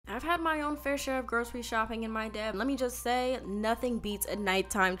I've had my own fair share of grocery shopping in my day. Let me just say, nothing beats a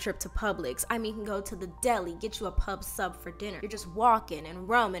nighttime trip to Publix. I mean, you can go to the deli, get you a pub sub for dinner. You're just walking and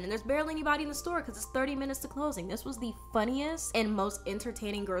roaming, and there's barely anybody in the store because it's 30 minutes to closing. This was the funniest and most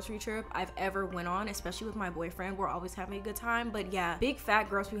entertaining grocery trip I've ever went on, especially with my boyfriend. We're always having a good time. But yeah, big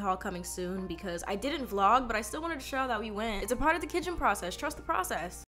fat grocery haul coming soon because I didn't vlog, but I still wanted to show that we went. It's a part of the kitchen process. Trust the process.